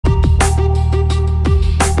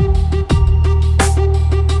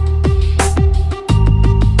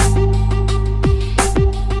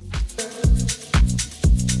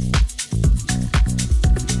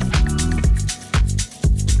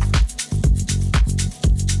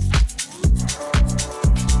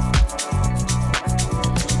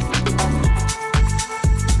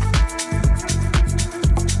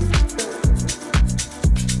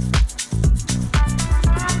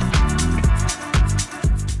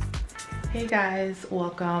Hey guys,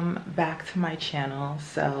 welcome back to my channel.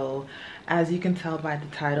 So as you can tell by the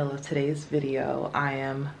title of today's video, I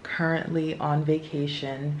am currently on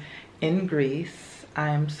vacation in Greece.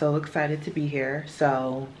 I am so excited to be here.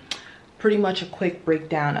 So pretty much a quick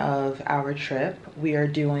breakdown of our trip. We are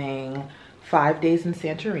doing 5 days in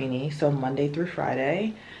Santorini, so Monday through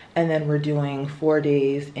Friday, and then we're doing 4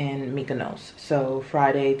 days in Mykonos, so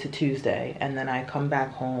Friday to Tuesday, and then I come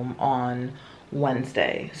back home on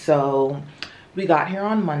Wednesday. So we got here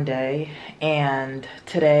on Monday, and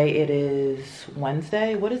today it is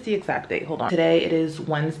Wednesday. What is the exact date? Hold on. Today it is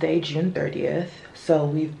Wednesday, June 30th. So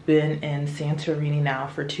we've been in Santorini now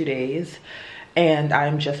for 2 days, and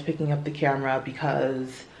I'm just picking up the camera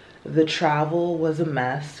because the travel was a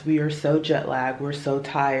mess. We are so jet lagged, we're so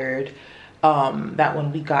tired, that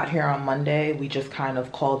when we got here on Monday, we just kind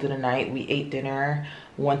of called it a night. We ate dinner,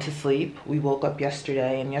 went to sleep. We woke up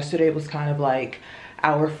yesterday, and yesterday was kind of like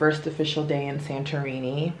our first official day in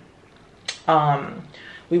Santorini.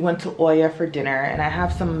 We went to Oya for dinner, and I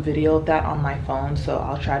have some video of that on my phone, so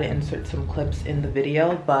I'll try to insert some clips in the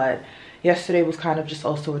video. But yesterday was kind of just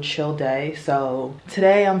also a chill day. So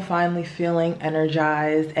today I'm finally feeling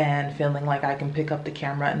energized and feeling like I can pick up the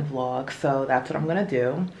camera and vlog. So that's what I'm gonna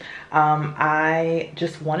do. I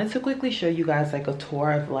just wanted to quickly show you guys like a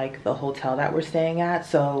tour of like the hotel that we're staying at.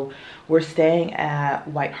 So we're staying at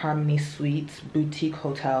White Harmony Suites Boutique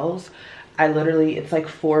Hotels. It's like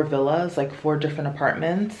 4 villas, like 4 different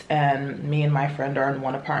apartments, and me and my friend are in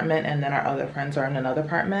one apartment, and then our other friends are in another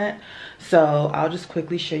apartment. So I'll just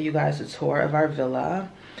quickly show you guys a tour of our villa.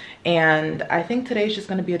 And I think today's just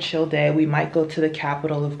gonna be a chill day. We might go to the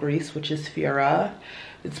capital of Greece, which is Fyra.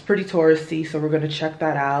 It's pretty touristy, so we're gonna check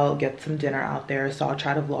that out, get some dinner out there. So I'll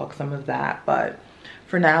try to vlog some of that. But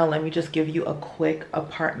for now, let me just give you a quick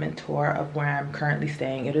apartment tour of where I'm currently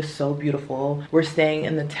staying. It is so beautiful. We're staying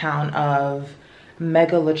in the town of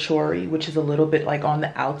Megalachori, which is a little bit like on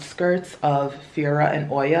the outskirts of Fyra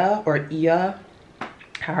and Oya, or Iya,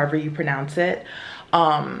 however you pronounce it.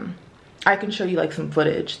 I can show you like some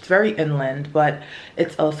footage. It's very inland, but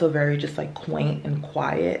it's also very just like quaint and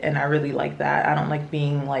quiet, and I really like that. I don't like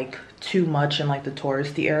being like too much in like the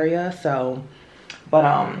touristy area. So, but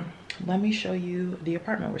let me show you the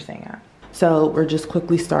apartment we're staying at. So we're just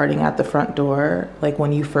quickly starting at the front door. Like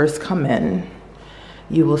when you first come in,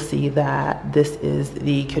 you will see that this is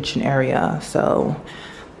the kitchen area. So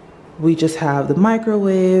we just have the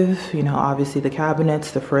microwave, you know, obviously the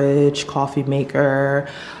cabinets, the fridge, coffee maker.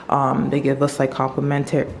 They give us like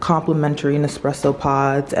complimentary Nespresso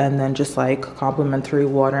pods, and then just like complimentary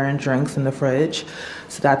water and drinks in the fridge.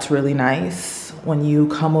 So that's really nice. When you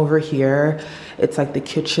come over here, it's like the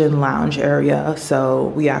kitchen lounge area. So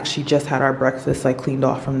we actually just had our breakfast like cleaned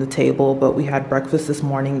off from the table, but we had breakfast this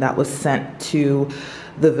morning that was sent to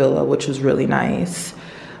the villa, which was really nice.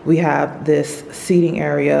 We have this seating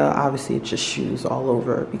area. Obviously it's just shoes all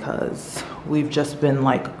over because we've just been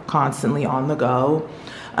like constantly on the go.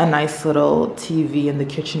 A nice little TV in the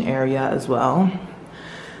kitchen area as well.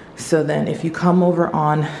 So then if you come over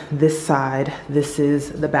on this side, this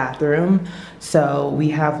is the bathroom. So we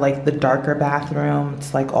have like the darker bathroom.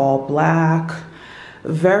 It's like all black,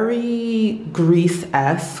 very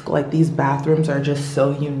Greece-esque. Like these bathrooms are just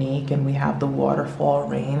so unique, and we have the waterfall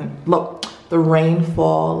rain. Look, the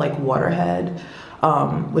rainfall like waterhead,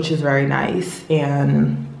 which is very nice.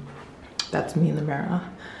 And that's me in the mirror.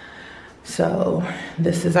 So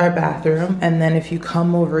this is our bathroom, and then if you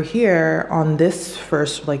come over here on this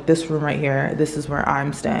first, like this room right here, this is where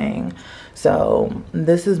I'm staying. So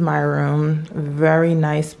this is my room. Very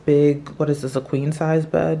nice big, what is this, a queen size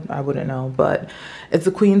bed? I wouldn't know, but it's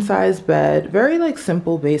a queen size bed. Very like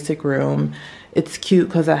simple basic room. It's cute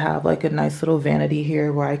because I have like a nice little vanity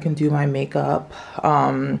here where I can do my makeup.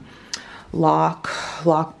 Lock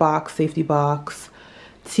box, safety box,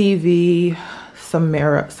 TV, some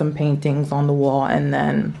mirror, some paintings on the wall. And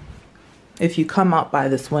then if you come out by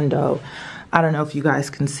this window, I don't know if you guys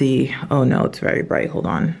can see. Oh no, it's very bright, hold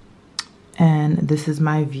on. And this is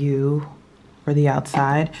my view for the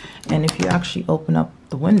outside. And if you actually open up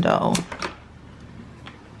the window,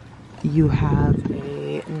 you have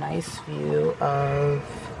a nice view of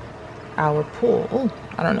our pool. Oh,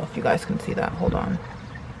 I don't know if you guys can see that, hold on.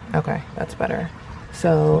 Okay, that's better.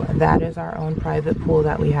 So that is our own private pool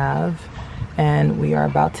that we have, and we are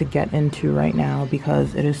about to get into right now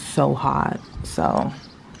because it is so hot. So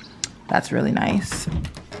that's really nice.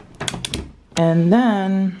 And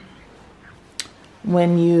then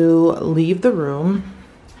when you leave the room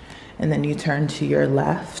and then you turn to your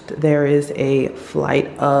left, there is a flight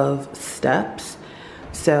of steps.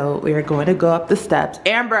 So we are going to go up the steps.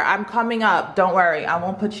 Amber, I'm coming up. Don't worry, I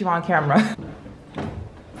won't put you on camera.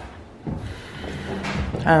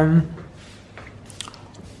 I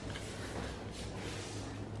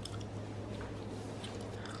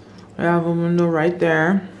have a window right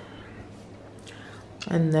there.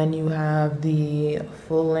 And then you have the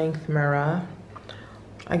full-length mirror.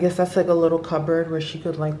 I guess that's like a little cupboard where she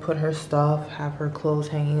could like put her stuff, have her clothes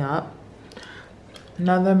hanging up.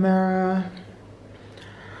 Another mirror,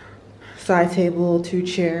 side table, 2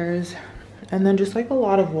 chairs, and then just like a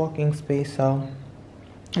lot of walking space. So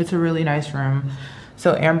it's a really nice room.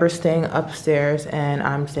 So Amber's staying upstairs and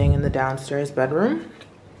I'm staying in the downstairs bedroom.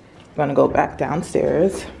 I'm gonna go back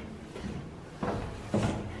downstairs.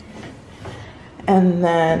 And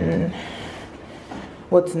then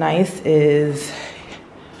what's nice is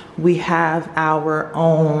we have our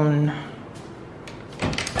own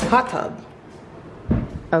hot tub.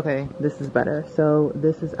 Okay, this is better. So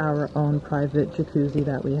this is our own private jacuzzi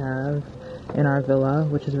that we have in our villa,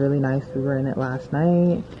 which is really nice. We were in it last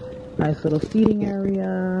night. Nice little seating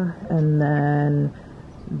area. And then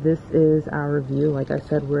this is our view. Like I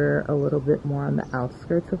said, we're a little bit more on the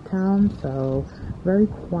outskirts of town, so very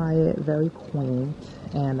quiet, very quaint,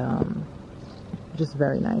 and just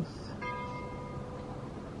very nice.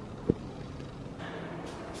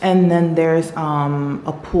 And then there's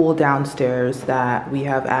a pool downstairs that we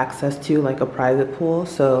have access to, like a private pool.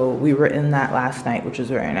 So we were in that last night, which was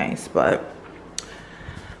very nice, but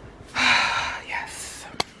yes.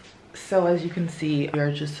 So as you can see, we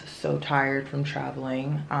are just so tired from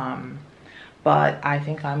traveling. But I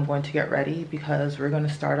think I'm going to get ready because we're going to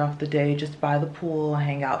start off the day just by the pool,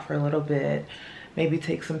 hang out for a little bit, maybe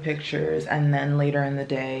take some pictures, and then later in the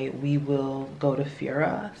day we will go to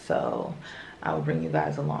Fira. So I will bring you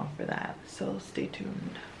guys along for that. So stay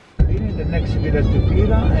tuned. The next Fira to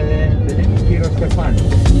Fira, and then the next Fira Stefan.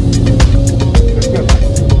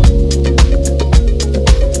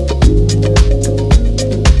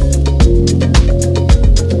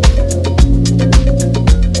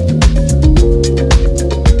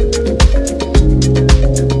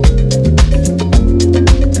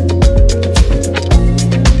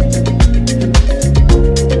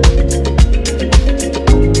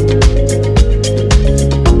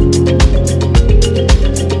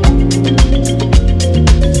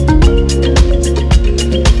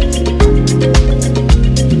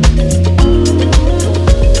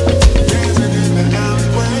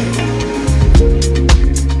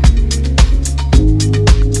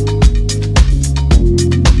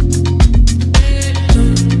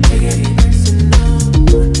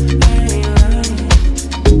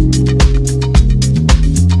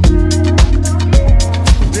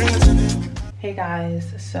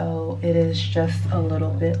 So it is just a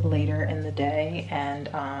little bit later in the day, and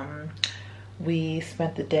we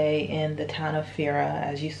spent the day in the town of Fira,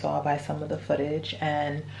 as you saw by some of the footage.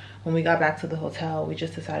 And when we got back to the hotel, we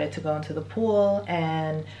just decided to go into the pool,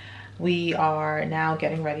 and we are now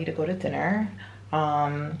getting ready to go to dinner.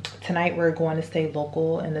 Tonight we're going to stay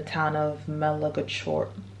local in the town of Megalochori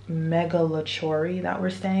that we're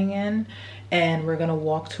staying in, and we're gonna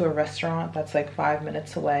walk to a restaurant that's like 5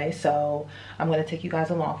 minutes away. So I'm gonna take you guys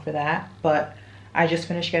along for that. But I just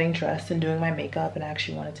finished getting dressed and doing my makeup, and I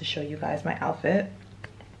actually wanted to show you guys my outfit.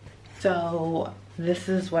 So this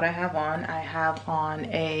is what I have on. I have on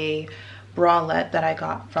a bralette that I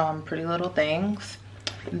got from Pretty Little Things,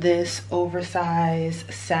 this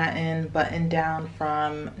oversized satin button down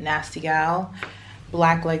from Nasty Gal,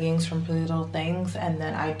 black leggings from Pretty Little Things, and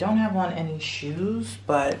then I don't have on any shoes,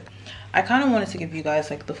 but I kind of wanted to give you guys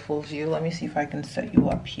like the full view. Let me see if I can set you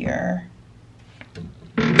up here.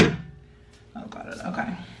 Oh, got it.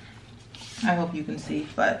 Okay, I hope you can see.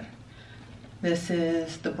 But this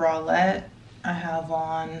is the bralette. I have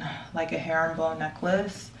on like a herringbone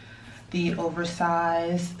necklace, the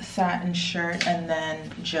oversized satin shirt, and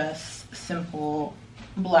then just simple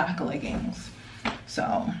black leggings.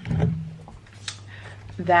 So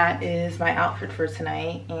that is my outfit for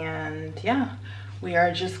tonight, and yeah, we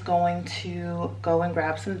are just going to go and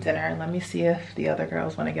grab some dinner. Let me see if the other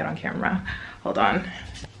girls want to get on camera. Hold on.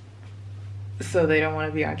 So they don't want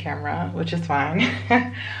to be on camera, which is fine.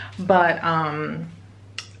 But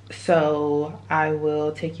so I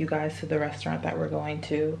will take you guys to the restaurant that we're going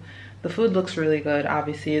to. The food looks really good.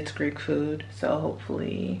 Obviously it's Greek food, so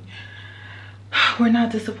hopefully we're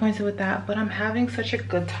not disappointed with that. But I'm having such a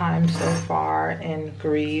good time so far in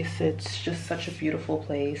Greece. It's just such a beautiful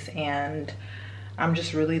place, and I'm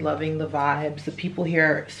just really loving the vibes. The people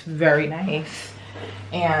here is very nice,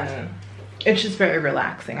 and it's just very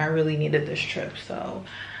relaxing. I really needed this trip, so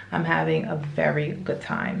I'm having a very good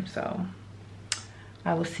time. So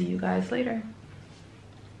I will see you guys later.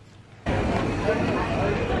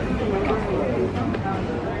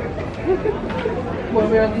 Well,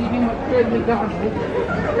 we are leaving with McDonald's.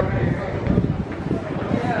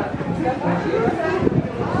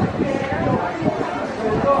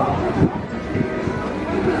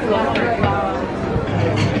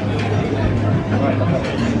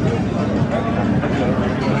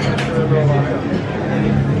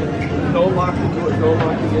 No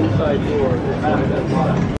locking inside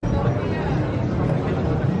door.